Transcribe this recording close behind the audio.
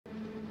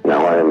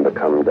Now I am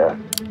become death,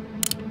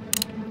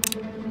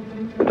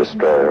 the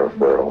destroyer of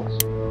worlds.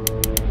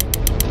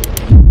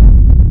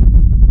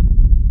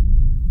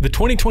 The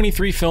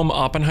 2023 film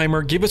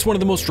Oppenheimer gave us one of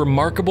the most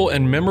remarkable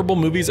and memorable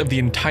movies of the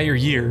entire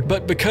year,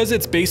 but because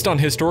it's based on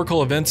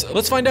historical events,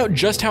 let's find out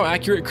just how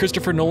accurate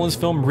Christopher Nolan's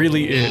film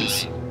really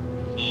is. 4,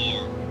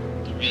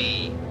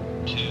 3,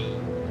 2,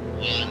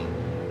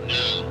 1,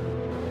 now.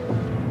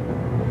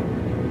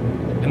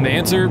 And the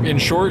answer, in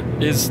short,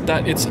 is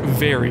that it's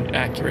very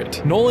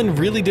accurate. Nolan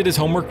really did his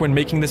homework when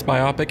making this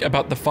biopic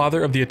about the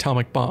father of the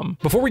atomic bomb.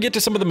 Before we get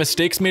to some of the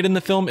mistakes made in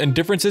the film and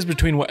differences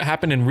between what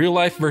happened in real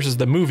life versus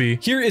the movie,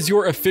 here is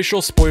your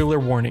official spoiler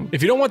warning.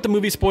 If you don't want the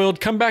movie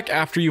spoiled, come back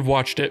after you've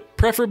watched it,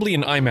 preferably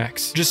in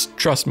IMAX. Just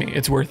trust me,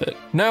 it's worth it.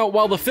 Now,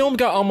 while the film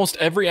got almost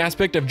every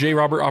aspect of J.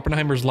 Robert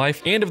Oppenheimer's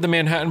life and of the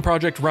Manhattan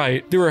Project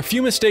right, there were a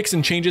few mistakes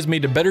and changes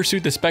made to better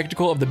suit the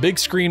spectacle of the big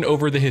screen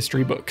over the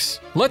history books.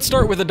 Let's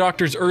start with the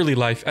doctor's early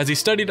life, as he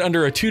studied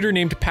under a tutor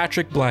named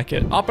Patrick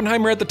Blackett.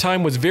 Oppenheimer at the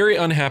time was very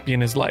unhappy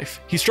in his life.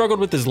 He struggled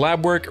with his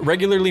lab work,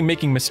 regularly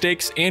making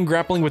mistakes, and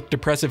grappling with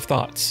depressive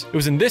thoughts. It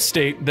was in this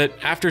state that,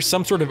 after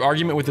some sort of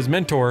argument with his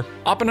mentor,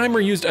 Oppenheimer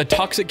used a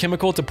toxic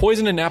chemical to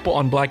poison an apple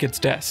on Blackett's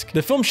desk.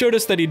 The film showed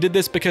us that he did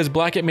this because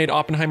Blackett made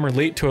Oppenheimer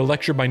late to a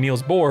lecture by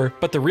Niels Bohr,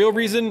 but the real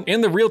reason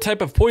and the real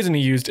type of poison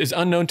he used is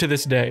unknown to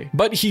this day.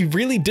 But he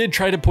really did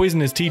try to poison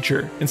his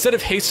teacher. Instead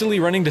of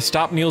hastily running to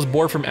stop Niels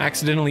Bohr from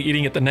accidentally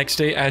eating it the next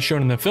day as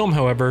shown in the film,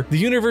 however, the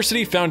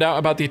university found out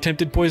about the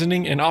attempted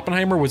poisoning and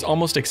Oppenheimer was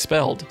almost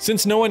expelled.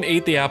 Since no one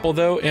ate the apple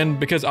though, and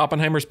because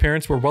Oppenheimer's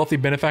parents were wealthy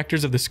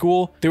benefactors of the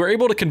school, they were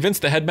able to convince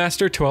the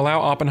headmaster to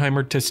allow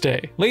Oppenheimer to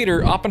stay.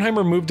 Later,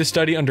 Oppenheimer moved to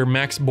study under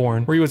Max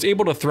Born, where he was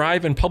able to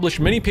thrive and publish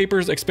many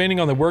papers expanding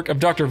on the work of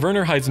Dr.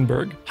 Werner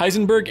Heisenberg.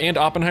 Heisenberg and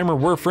Oppenheimer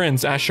were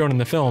friends, as shown in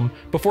the film,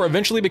 before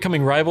eventually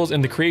becoming rivals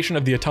in the creation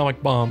of the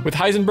atomic bomb, with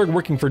Heisenberg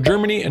working for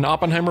Germany and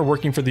Oppenheimer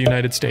working for the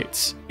United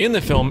States. In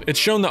the film, it's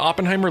shown that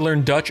Oppenheimer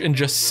learned Dutch in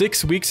just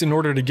 6 weeks in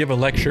order to give a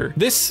lecture.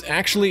 This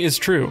actually is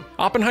true.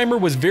 Oppenheimer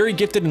was very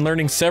gifted in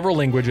learning several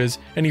languages,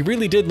 and he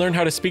really did learn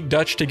how to speak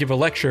Dutch to give a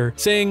lecture,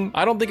 saying,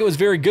 "I don't think it was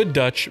very good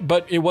Dutch,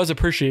 but it was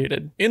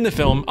appreciated." In the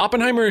film,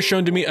 Oppenheimer is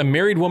shown to meet a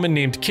married woman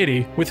named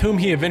Kitty, with whom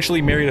he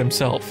eventually married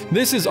himself.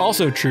 This is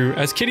also true,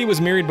 as Kitty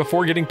was married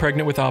before getting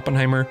pregnant with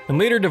Oppenheimer, and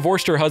later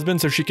divorced her husband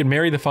so she could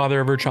marry the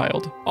father of her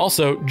child.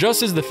 Also,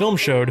 just as the film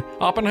showed,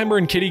 Oppenheimer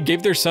and Kitty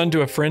gave their son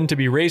to a friend to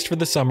be raised for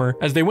the summer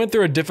as they went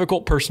through a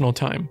difficult personal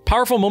time.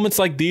 Powerful moments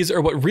like these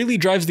are what really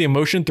drives the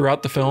emotion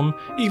throughout the film,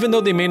 even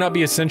though they may not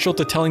be essential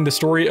to telling the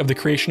story of the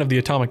creation of the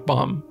atomic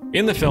bomb.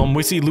 In the film,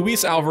 we see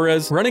Luis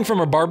Alvarez running from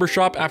a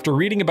barbershop after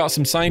reading about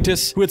some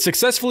scientists who had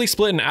successfully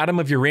split an atom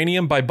of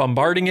uranium by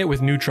bombarding it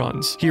with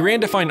neutrons. He ran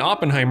to find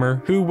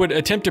Oppenheimer, who would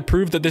attempt to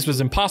prove that this was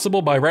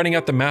impossible by writing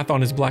out the math on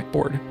his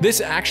blackboard.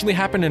 This actually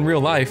happened in real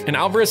life, and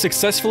Alvarez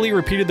successfully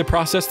repeated the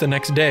process the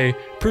next day,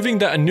 proving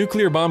that a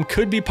nuclear bomb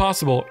could be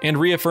possible and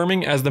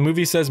reaffirming, as the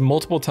movie says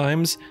multiple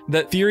times,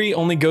 that theory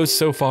only goes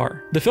so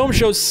far. The film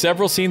shows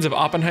several scenes of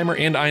Oppenheimer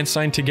and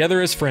Einstein together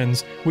as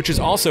friends, which is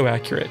also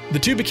accurate. The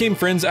two became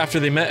friends after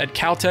they met at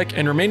Caltech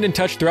and remained in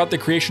touch throughout the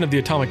creation of the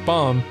atomic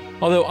bomb,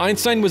 although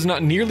Einstein was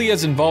not nearly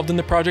as involved in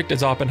the project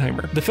as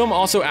Oppenheimer. The film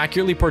also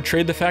accurately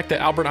portrayed the fact that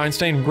Albert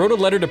Einstein wrote a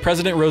letter to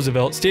President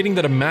Roosevelt stating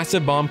that a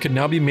massive bomb could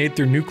now be made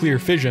through nuclear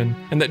fission,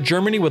 and that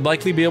Germany would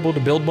likely be able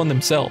to build one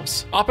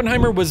themselves.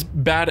 Oppenheimer was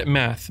bad at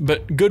math,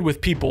 but good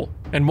with people,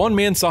 and one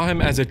man saw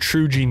him as a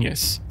true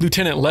genius.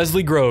 Lieutenant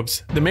Leslie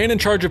Groves, the man in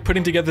charge of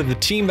putting together the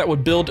team that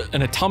would build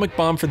an atomic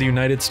bomb for the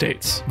United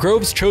States.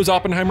 Groves chose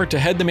Oppenheimer to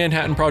head the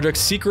Manhattan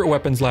Project's secret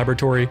weapons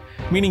laboratory,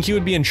 meaning he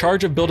would be in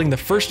charge of building the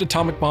first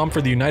atomic bomb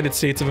for the United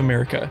States of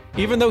America.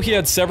 Even though he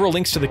had several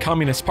links to the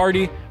Communist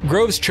Party,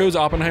 Groves chose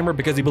Oppenheimer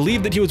because he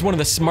believed that he was one of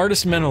the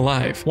smartest men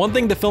alive. One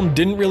thing the film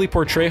didn't really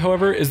portray,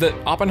 however, is that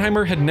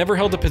Oppenheimer had never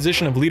held a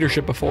position of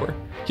leadership before.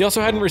 He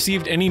also hadn't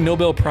received any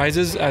Nobel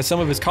Prizes, as some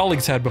of his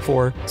colleagues had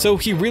before, so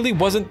he really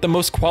wasn't the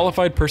most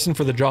qualified person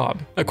for the job.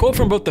 A quote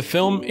from both the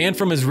film and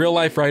from his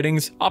real-life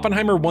writings,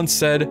 Oppenheimer once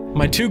said,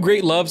 "My two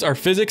great loves are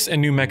physics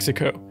and New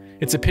Mexico.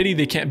 It's a pity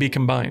they can't be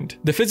combined."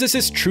 The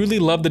physicist truly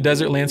loved the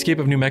desert landscape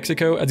of New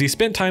Mexico, as he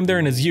spent time there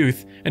in his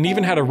youth and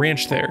even had a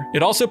ranch there.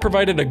 It also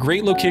provided a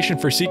great location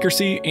for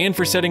secrecy and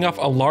for setting off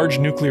a large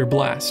nuclear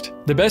blast.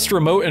 The best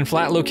remote and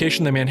flat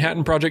location the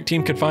Manhattan Project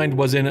team could find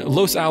was in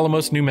Los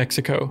Alamos, New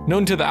Mexico,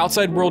 known to the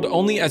outside world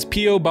only as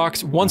P.O.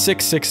 Box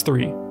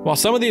 1663. While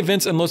some of the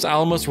events in Los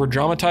Alamos were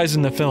dramatized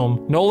in the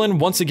film, Nolan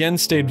once again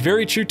stayed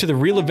very true to the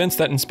real events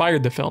that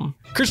inspired the film.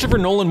 Christopher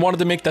Nolan wanted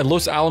to make the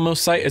Los Alamos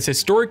site as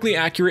historically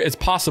accurate as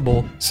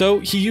possible, so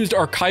he used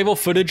archival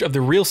footage of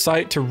the real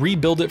site to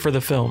rebuild it for the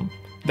film.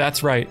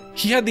 That's right,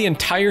 he had the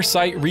entire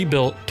site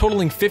rebuilt,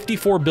 totaling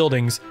 54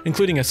 buildings,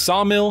 including a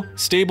sawmill,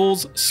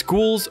 stables,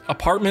 schools,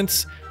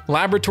 apartments,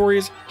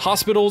 laboratories,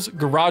 hospitals,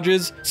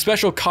 garages,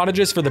 special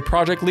cottages for the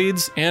project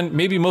leads, and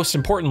maybe most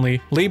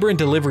importantly, labor and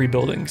delivery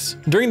buildings.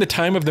 During the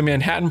time of the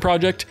Manhattan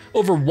Project,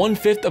 over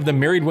 1/5 of the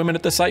married women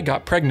at the site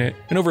got pregnant,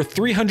 and over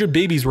 300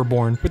 babies were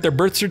born, with their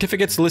birth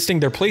certificates listing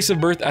their place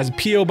of birth as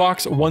P.O.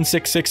 Box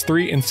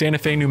 1663 in Santa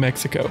Fe, New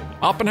Mexico.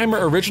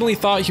 Oppenheimer originally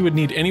thought he would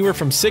need anywhere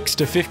from 6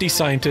 to 50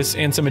 scientists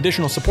and some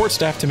additional support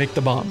staff to make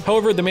the bomb.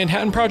 However, the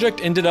Manhattan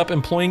Project ended up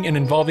employing and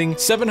involving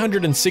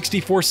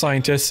 764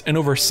 scientists and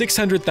over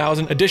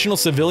 600,000 additional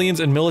civilians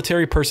and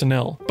military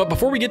personnel. But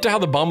before we get to how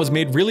the bomb was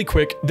made really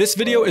quick, this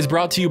video is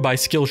brought to you by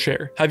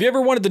Skillshare. Have you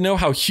ever wanted to know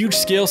how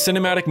huge-scale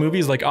cinematic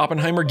movies like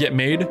Oppenheimer get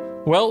made?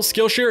 Well,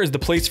 Skillshare is the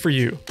place for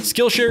you.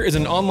 Skillshare is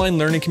an online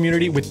learning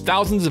community with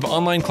thousands of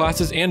online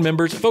classes and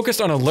members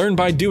focused on a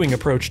learn-by-doing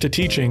approach to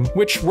teaching,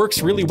 which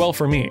works really well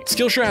for me.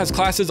 Skillshare has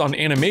classes on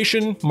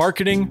animation,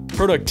 marketing,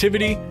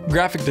 productivity,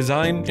 graphic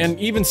design, and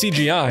even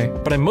CGI,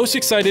 but I'm most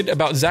excited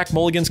about Zach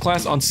Mulligan's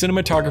class on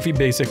cinematography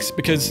basics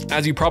because,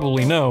 as you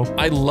probably know,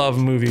 I love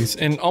movies,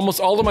 and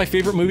almost all of my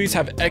favorite movies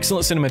have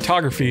excellent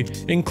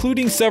cinematography,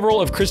 including several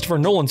of Christopher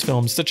Nolan's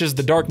films such as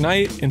The Dark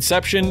Knight,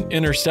 Inception,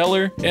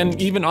 Interstellar, and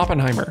even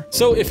Oppenheimer.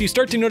 So if you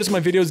start to notice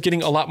my videos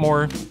getting a lot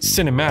more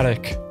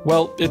cinematic,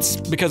 well, it's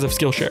because of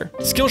Skillshare.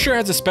 Skillshare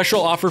has a special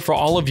offer for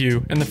all of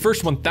you, and the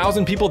first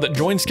 1,000 people that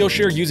join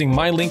Skillshare using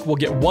my link will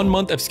get 1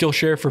 month of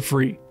Skillshare for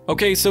free.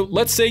 Okay, so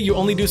let's say you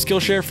only do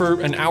Skillshare for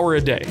an hour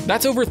a day.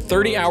 That's over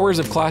 30 hours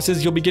of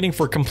classes you'll be getting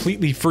for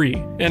completely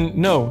free. And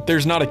no,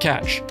 there's not a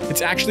catch.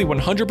 It's actually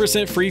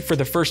 100% free for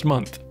the first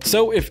month.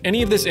 So if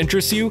any of this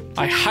interests you,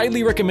 I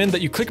highly recommend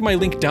that you click my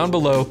link down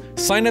below,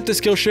 sign up to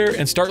Skillshare,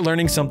 and start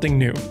learning something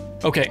new.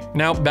 Okay,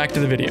 now back to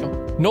the video.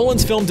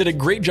 Nolan's film did a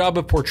great job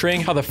of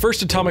portraying how the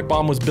first atomic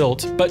bomb was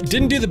built, but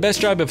didn't do the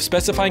best job of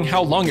specifying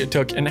how long it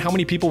took and how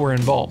many people were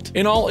involved.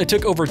 In all, it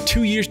took over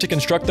 2 years to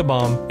construct the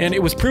bomb, and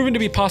it was proven to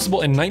be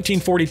possible in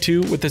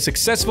 1942 with the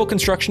successful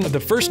construction of the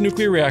first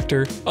nuclear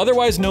reactor,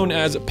 otherwise known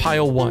as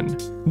Pile 1.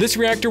 This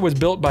reactor was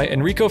built by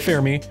Enrico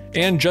Fermi,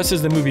 and just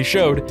as the movie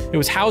showed, it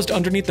was housed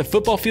underneath the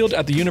football field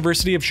at the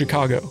University of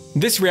Chicago.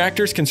 This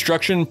reactor's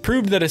construction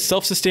proved that a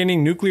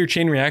self-sustaining nuclear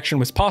chain reaction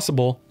was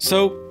possible,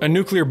 so a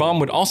nuclear bomb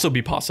would also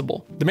be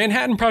possible. The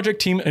Manhattan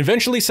Project team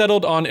eventually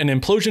settled on an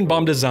implosion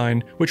bomb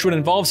design, which would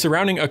involve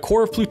surrounding a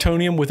core of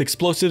plutonium with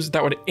explosives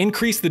that would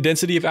increase the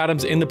density of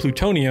atoms in the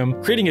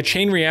plutonium, creating a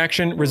chain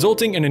reaction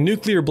resulting in a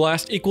nuclear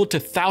blast equal to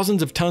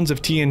thousands of tons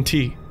of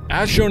TNT.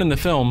 As shown in the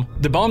film,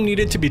 the bomb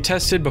needed to be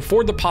tested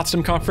before the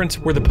Potsdam Conference,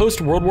 where the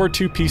post-World War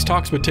II peace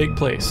talks would take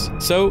place.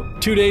 So,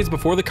 2 days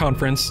before the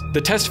conference, the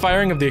test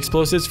firing of the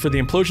explosives for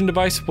the implosion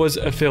device was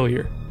a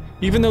failure.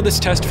 Even though this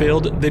test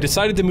failed, they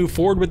decided to move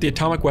forward with the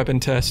atomic weapon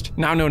test,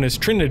 now known as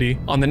Trinity,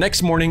 on the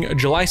next morning,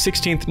 July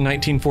 16,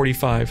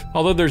 1945.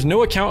 Although there's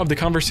no account of the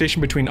conversation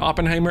between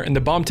Oppenheimer and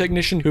the bomb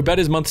technician who bet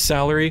his month's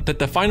salary that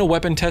the final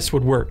weapon test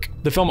would work.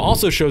 The film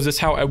also shows us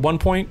how at one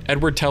point,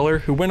 Edward Teller,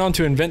 who went on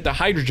to invent the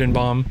hydrogen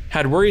bomb,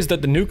 had worries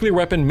that the nuclear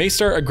weapon may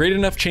start a great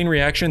enough chain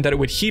reaction that it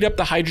would heat up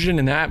the hydrogen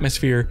in the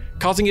atmosphere,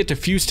 causing it to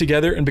fuse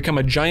together and become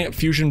a giant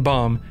fusion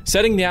bomb,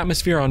 setting the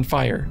atmosphere on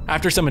fire.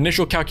 After some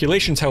initial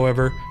calculations,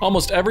 however,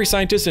 almost every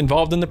scientists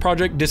involved in the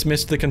project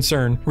dismissed the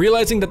concern,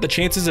 realizing that the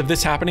chances of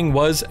this happening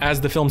was, as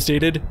the film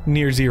stated,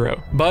 near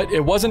zero. But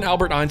it wasn't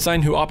Albert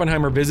Einstein who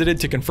Oppenheimer visited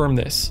to confirm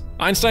this.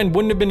 Einstein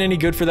wouldn't have been any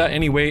good for that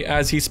anyway,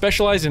 as he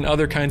specialized in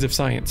other kinds of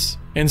science.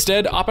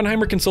 Instead,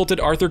 Oppenheimer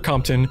consulted Arthur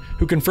Compton,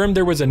 who confirmed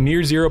there was a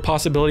near-zero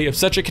possibility of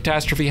such a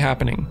catastrophe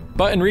happening.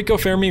 But Enrico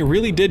Fermi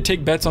really did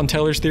take bets on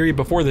Teller's theory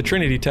before the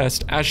Trinity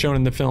test, as shown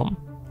in the film.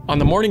 On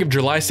the morning of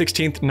July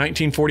 16,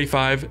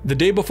 1945, the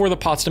day before the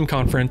Potsdam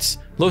Conference,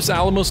 Los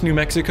Alamos, New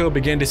Mexico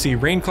began to see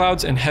rain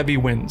clouds and heavy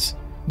winds.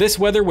 This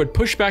weather would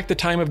push back the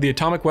time of the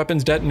atomic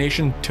weapons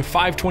detonation to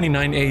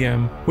 5:29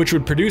 a.m., which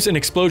would produce an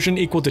explosion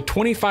equal to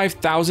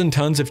 25,000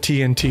 tons of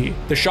TNT.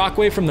 The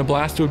shockwave from the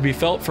blast would be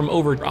felt from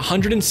over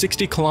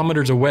 160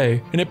 kilometers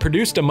away, and it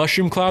produced a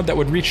mushroom cloud that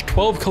would reach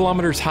 12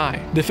 kilometers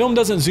high. The film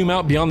doesn't zoom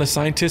out beyond the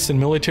scientists and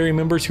military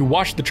members who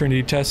watched the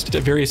Trinity test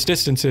at various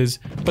distances,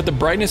 but the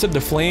brightness of the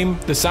flame,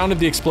 the sound of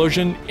the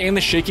explosion, and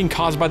the shaking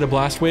caused by the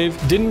blast wave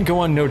didn't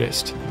go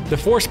unnoticed. The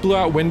force blew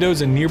out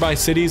windows in nearby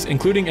cities,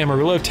 including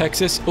Amarillo,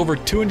 Texas, over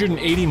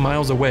 280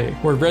 miles away,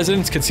 where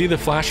residents could see the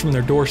flash from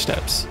their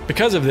doorsteps.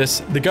 Because of this,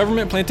 the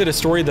government planted a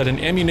story that an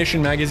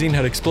ammunition magazine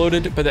had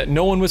exploded, but that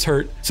no one was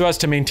hurt, so as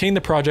to maintain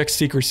the project's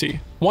secrecy.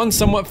 One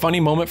somewhat funny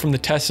moment from the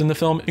test in the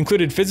film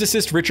included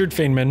physicist Richard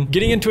Feynman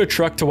getting into a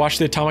truck to watch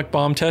the atomic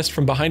bomb test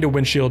from behind a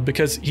windshield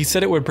because he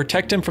said it would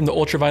protect him from the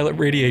ultraviolet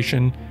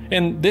radiation,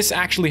 and this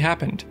actually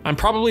happened. "I'm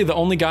probably the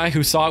only guy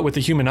who saw it with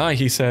the human eye,"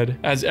 he said,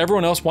 as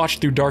everyone else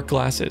watched through dark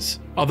glasses.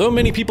 Although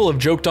many people have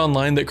joked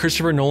online that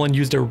Christopher Nolan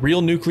used a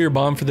real nuclear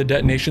bomb for the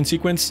detonation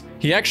sequence,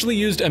 he actually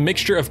used a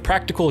mixture of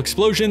practical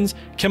explosions,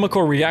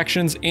 chemical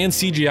reactions, and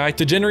CGI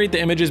to generate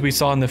the images we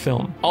saw in the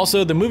film.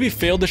 Also, the movie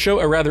failed to show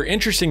a rather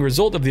interesting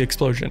result of the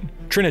explosion: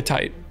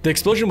 trinitite. The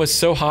explosion was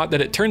so hot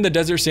that it turned the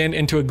desert sand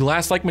into a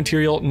glass-like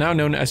material now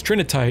known as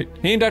trinitite,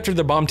 named after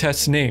the bomb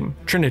test's name,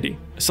 Trinity.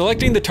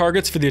 Selecting the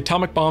targets for the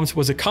atomic bombs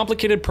was a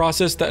complicated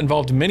process that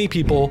involved many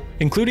people,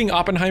 including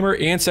Oppenheimer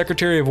and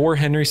Secretary of War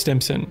Henry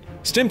Stimson.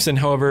 Stimson,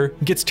 however,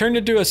 gets turned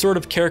into a sort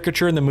of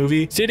caricature in the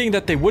movie, stating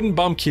that they wouldn't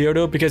bomb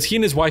Kyoto because he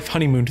and his wife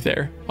honeymooned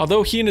there.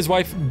 Although he and his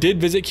wife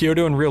did visit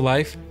Kyoto in real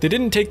life, they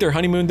didn't take their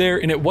honeymoon there,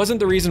 and it wasn't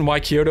the reason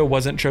why Kyoto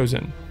wasn't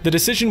chosen. The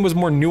decision was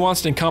more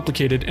nuanced and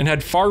complicated and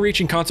had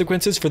far-reaching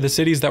consequences for the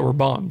cities that were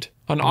bombed.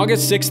 On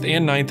August 6th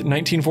and 9th,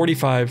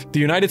 1945, the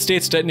United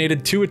States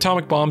detonated 2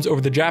 atomic bombs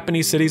over the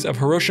Japanese cities of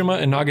Hiroshima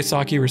and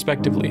Nagasaki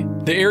respectively.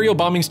 The aerial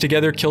bombings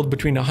together killed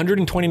between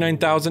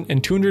 129,000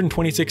 and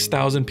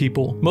 226,000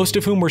 people, most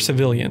of whom were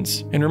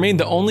civilians, and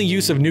remained the only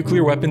use of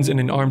nuclear weapons in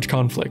an armed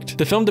conflict.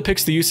 The film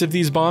depicts the use of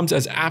these bombs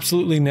as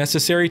absolutely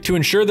necessary to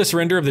ensure the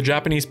surrender of the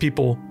Japanese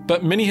people,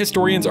 but many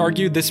historians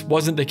argue this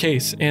wasn't the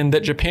case, and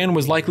that Japan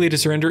was likely to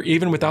surrender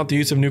even without the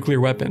use of nuclear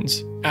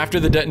weapons.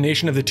 After the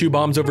detonation of the 2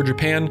 bombs over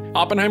Japan,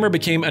 Oppenheimer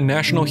became a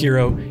national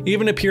hero,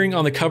 even appearing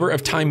on the cover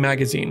of Time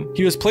magazine.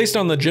 He was placed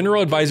on the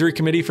General Advisory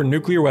Committee for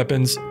Nuclear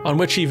Weapons, on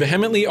which he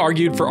vehemently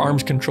argued for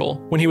arms control.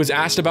 When he was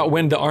asked about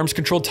when the arms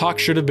control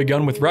talks should have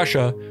begun with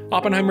Russia,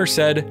 Oppenheimer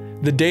said,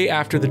 "The day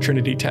after the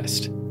Trinity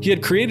test." He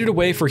had created a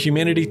way for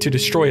humanity to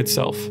destroy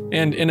itself,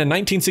 and in a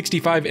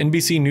 1965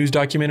 NBC News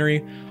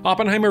documentary,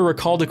 Oppenheimer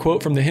recalled a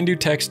quote from the Hindu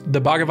text, the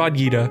Bhagavad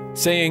Gita,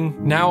 saying,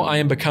 "Now I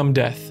am become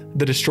death,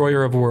 the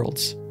destroyer of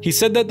worlds." He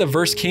said that the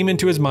verse came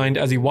into his mind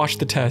as he watched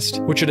the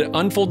test, which had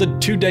unfolded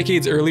 2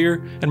 decades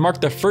earlier and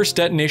marked the first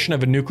detonation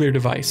of a nuclear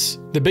device.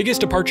 The biggest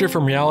departure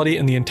from reality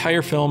in the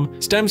entire film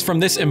stems from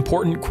this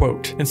important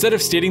quote. Instead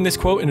of stating this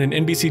quote in an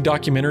NBC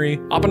documentary,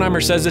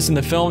 Oppenheimer says this in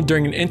the film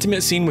during an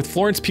intimate scene with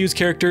Florence Pugh's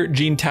character,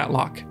 Jean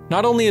Tatlock.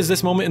 Not only is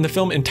this moment in the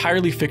film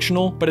entirely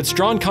fictional, but it's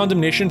drawn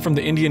condemnation from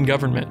the Indian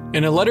government.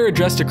 In a letter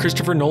addressed to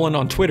Christopher Nolan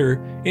on Twitter,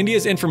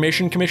 India's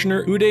Information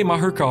Commissioner Uday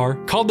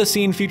Mahurkar called the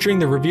scene featuring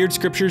the revered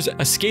scriptures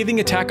a scathing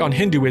attack on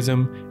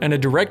Hinduism and a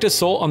direct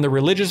assault on the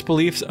religious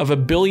beliefs of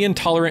 1 billion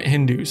tolerant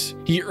Hindus.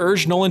 He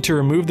urged Nolan to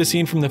remove the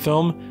scene from the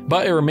film,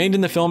 but it remained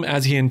in the film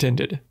as he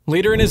intended.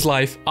 Later in his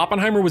life,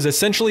 Oppenheimer was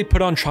essentially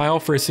put on trial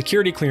for his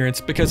security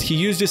clearance because he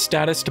used his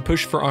status to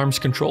push for arms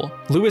control.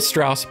 Lewis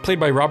Strauss, played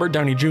by Robert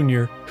Downey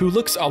Jr., who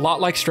looks a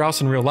lot like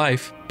Strauss in real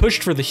life,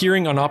 pushed for the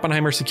hearing on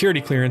Oppenheimer's security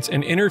clearance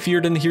and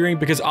interfered in the hearing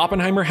because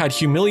Oppenheimer had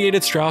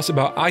humiliated Strauss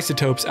about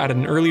isotopes at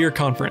an earlier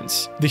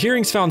conference. The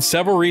hearings found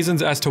several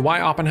reasons as to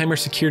why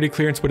Oppenheimer's security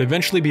clearance would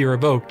eventually be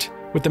revoked,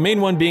 with the main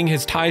one being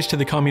his ties to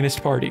the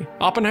Communist Party.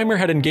 Oppenheimer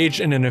had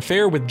engaged in an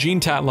affair with Jean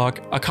Tatlock,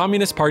 a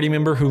Communist Party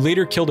member who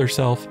later killed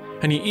herself,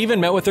 and he even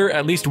met with her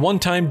at least one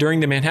time during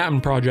the Manhattan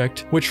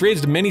Project, which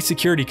raised many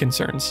security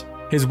concerns.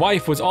 His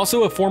wife was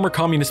also a former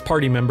Communist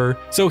Party member,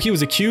 so he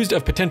was accused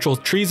of potential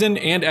treason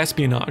and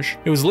espionage.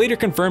 It was later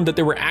confirmed that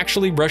there were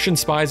actually Russian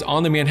spies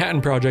on the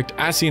Manhattan Project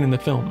as seen in the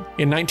film.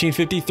 In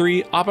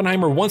 1953,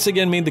 Oppenheimer once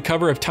again made the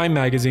cover of Time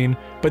magazine,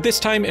 but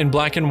this time in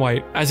black and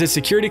white, as his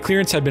security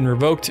clearance had been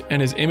revoked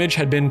and his image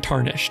had been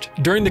tarnished.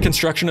 During the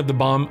construction of the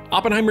bomb,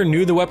 Oppenheimer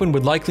knew the weapon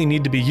would likely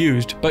need to be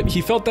used, but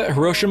he felt that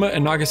Hiroshima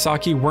and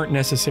Nagasaki weren't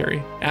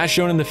necessary. As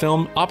shown in the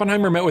film,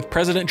 Oppenheimer met with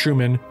President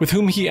Truman, with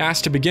whom he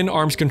asked to begin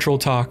arms control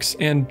talks,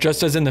 and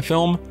just as in the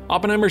film,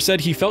 Oppenheimer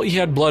said he felt he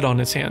had blood on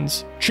his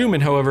hands.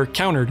 Truman, however,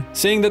 countered,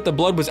 saying that the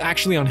blood was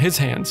actually on his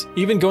hands,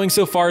 even going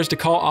so far as to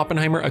call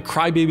Oppenheimer a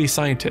crybaby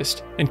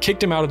scientist, and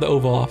kicked him out of the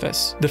Oval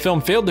Office. The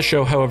film failed to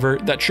show, however,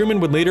 that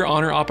Truman would later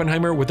honor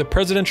Oppenheimer with a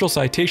presidential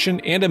citation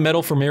and a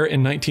Medal for Merit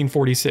in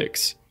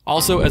 1946.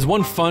 Also, as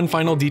one fun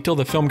final detail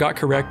the film got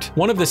correct,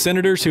 one of the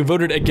senators who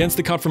voted against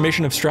the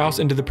confirmation of Strauss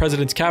into the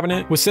president's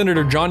cabinet was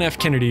Senator John F.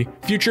 Kennedy,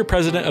 future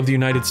president of the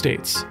United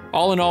States.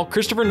 All in all,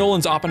 Christopher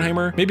Nolan's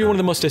Oppenheimer may be one of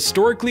the most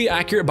historically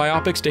accurate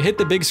biopics to hit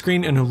the big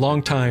screen in a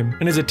long time,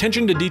 and his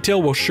attention to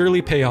detail will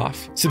surely pay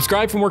off.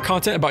 Subscribe for more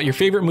content about your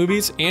favorite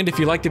movies, and if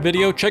you liked the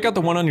video, check out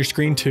the one on your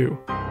screen too.